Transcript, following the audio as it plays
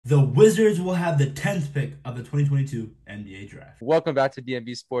the Wizards will have the 10th pick of the 2022 NBA Draft. Welcome back to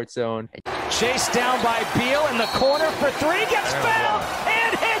DMV Sports Zone. Chased down by Beal in the corner for three, gets fouled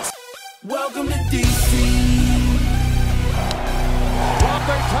and hits. Welcome to DC.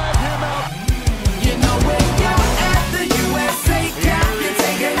 Walker tied him out. You know where you're at the USA Cap. You're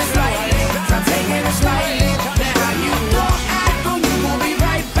taking it slightly. I'm taking it slightly. Now how you gon' act on you gon' be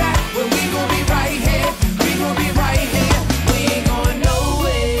right back. When we gon' be right here. We gon' be right here. We ain't going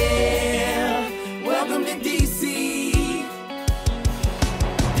nowhere. Welcome to DC.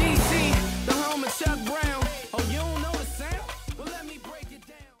 DC, the home of Chuck Brown. Oh, you don't know the sound? Well, let me break it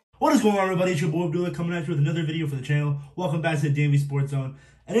down. What is going on, everybody? It's your boy Beal coming at you with another video for the channel. Welcome back to the DMV Sports Zone.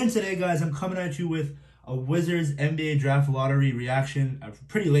 And in today, guys, I'm coming at you with a Wizards NBA Draft Lottery reaction. A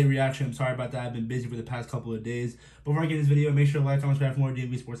pretty late reaction. I'm sorry about that. I've been busy for the past couple of days. Before I get into this video, make sure to like, comment, subscribe for more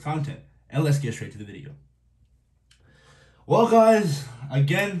DMV Sports content. And let's get straight to the video. Well, guys,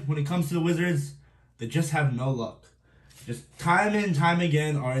 again, when it comes to the Wizards, they just have no luck. Just time and time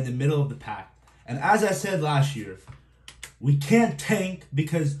again are in the middle of the pack. And as I said last year, we can't tank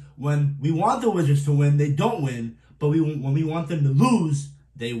because when we want the Wizards to win, they don't win. But when we want them to lose,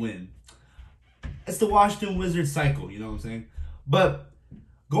 they win. It's the Washington Wizards cycle, you know what I'm saying? But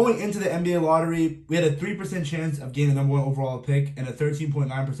going into the NBA lottery, we had a 3% chance of getting the #1 overall pick and a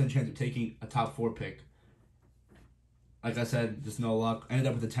 13.9% chance of taking a top 4 pick. Like I said, just no luck. Ended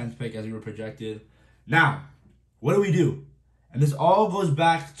up with the 10th pick as we were projected. Now, what do? And this all goes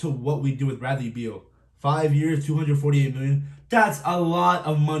back to what we do with Bradley Beal. 5 years, $248 million. That's a lot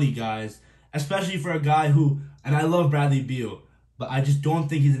of money, guys. Especially for a guy who, and I love Bradley Beal, but I just don't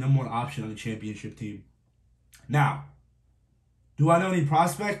think he's the #1 option on the championship team. Now, do I know any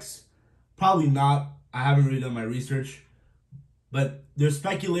prospects? Probably not. I haven't really done my research. But there's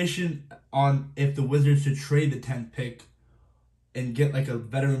speculation on if the Wizards should trade the 10th pick and get like a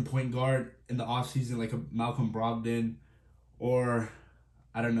veteran point guard in the offseason, like a Malcolm Brogdon, or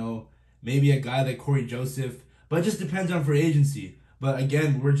I don't know, maybe a guy like Corey Joseph. But it just depends on free agency. But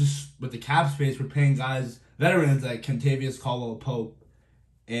again, we're just, with the cap space, we're paying guys, veterans like Kentavious Caldwell-Pope,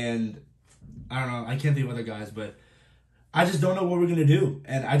 and I don't know, I can't think of other guys, but I just don't know what we're going to do.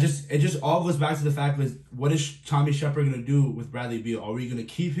 And it just all goes back to the fact is, what is Tommy Shepard going to do with Bradley Beal? Are we going to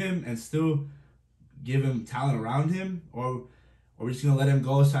keep him and still give him talent around him? Or are we just going to let him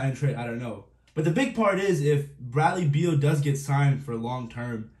go, sign and trade? I don't know. But the big part is, if Bradley Beal does get signed for long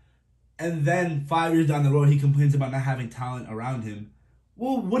term, and then 5 years down the road he complains about not having talent around him,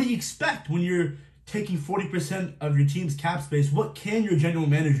 well, what do you expect when you're taking 40% of your team's cap space? What can your general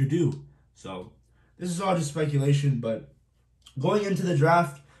manager do? So this is all just speculation, but going into the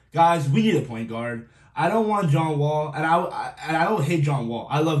draft, guys, we need a point guard. I don't want John Wall, and I don't hate John Wall.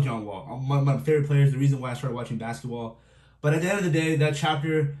 I love John Wall. One of my favorite players, the reason why I started watching basketball. But at the end of the day, that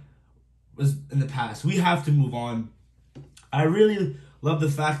chapter was in the past. We have to move on. I really love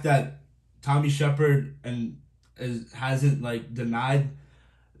the fact that Tommy Shepard hasn't like denied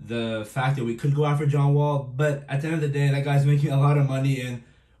the fact that we could go after John Wall, but at the end of the day, that guy's making a lot of money, and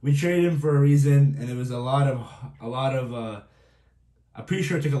we traded him for a reason, and it was a lot of I'm pretty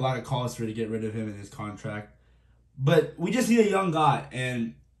sure it took a lot of calls for to get rid of him in his contract. But we just need a young guy,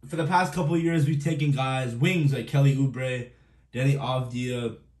 and for the past couple of years, we've taken guys, wings like Kelly Oubre, Danny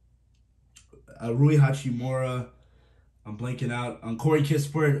Avdija, Rui Hachimura, I'm blanking out on Corey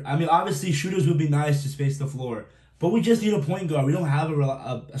Kispert. I mean, obviously, shooters would be nice to space the floor. But we just need a point guard. We don't have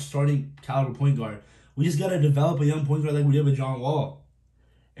a starting caliber point guard. We just got to develop a young point guard like we did with John Wall.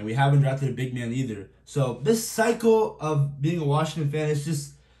 And we haven't drafted a big man either. So this cycle of being a Washington fan is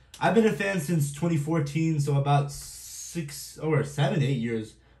just, I've been a fan since 2014, so about 7, 8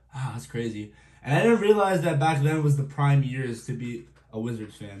 years. Ah, that's crazy. And I didn't realize that back then was the prime years to be a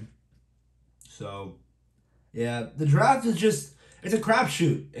Wizards fan. So yeah, the draft is just, it's a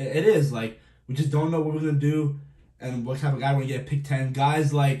crapshoot. It is. Like, we just don't know what we're going to do and what type of guy we're going to get pick 10.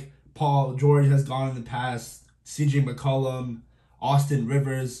 Guys like Paul George has gone in the past, CJ McCollum, Austin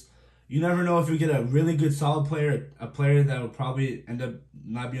Rivers. You never know if you get a really good solid player, a player that will probably end up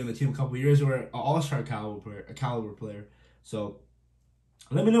not being on the team a couple of years, or an all-star caliber player. So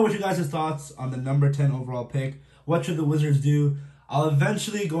let me know what you guys' thoughts on the number 10 overall pick. What should the Wizards do? I'll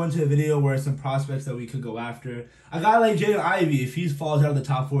eventually go into a video where some prospects that we could go after. A guy like Jaden Ivey, if he falls out of the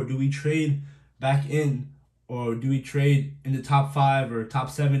top 4, do we trade back in? Or do we trade in the top 5 or top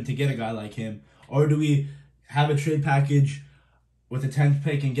 7 to get a guy like him? Or do we have a trade package with the 10th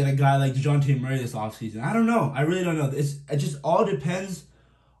pick and get a guy like DeJounte Murray this offseason? I don't know. I really don't know. It just all depends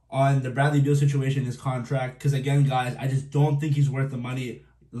on the Bradley Beal situation, his contract. Because again, guys, I just don't think he's worth the money.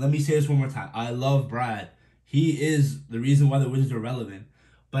 Let me say this one more time. I love Brad. He is the reason why the Wizards are relevant.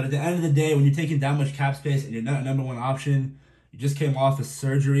 But at the end of the day, when you're taking that much cap space and you're not a number one option, you just came off a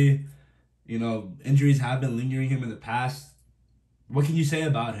surgery. You know, injuries have been lingering him in the past. What can you say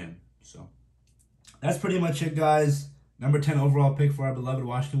about him? So that's pretty much it, guys. Number 10 overall pick for our beloved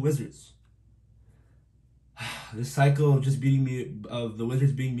Washington Wizards. This cycle of just of the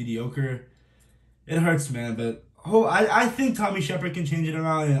Wizards being mediocre, it hurts, man. But I think Tommy Shepard can change it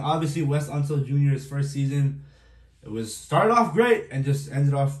around. And obviously, Wes Unseld Jr.'s first season, started off great and just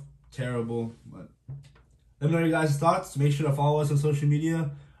ended off terrible. But let me know your guys' thoughts. Make sure to follow us on social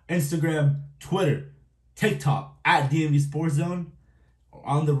media: Instagram, Twitter, TikTok at DMVSportsZone.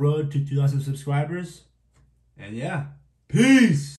 On the road to 2,000 subscribers. And yeah, peace.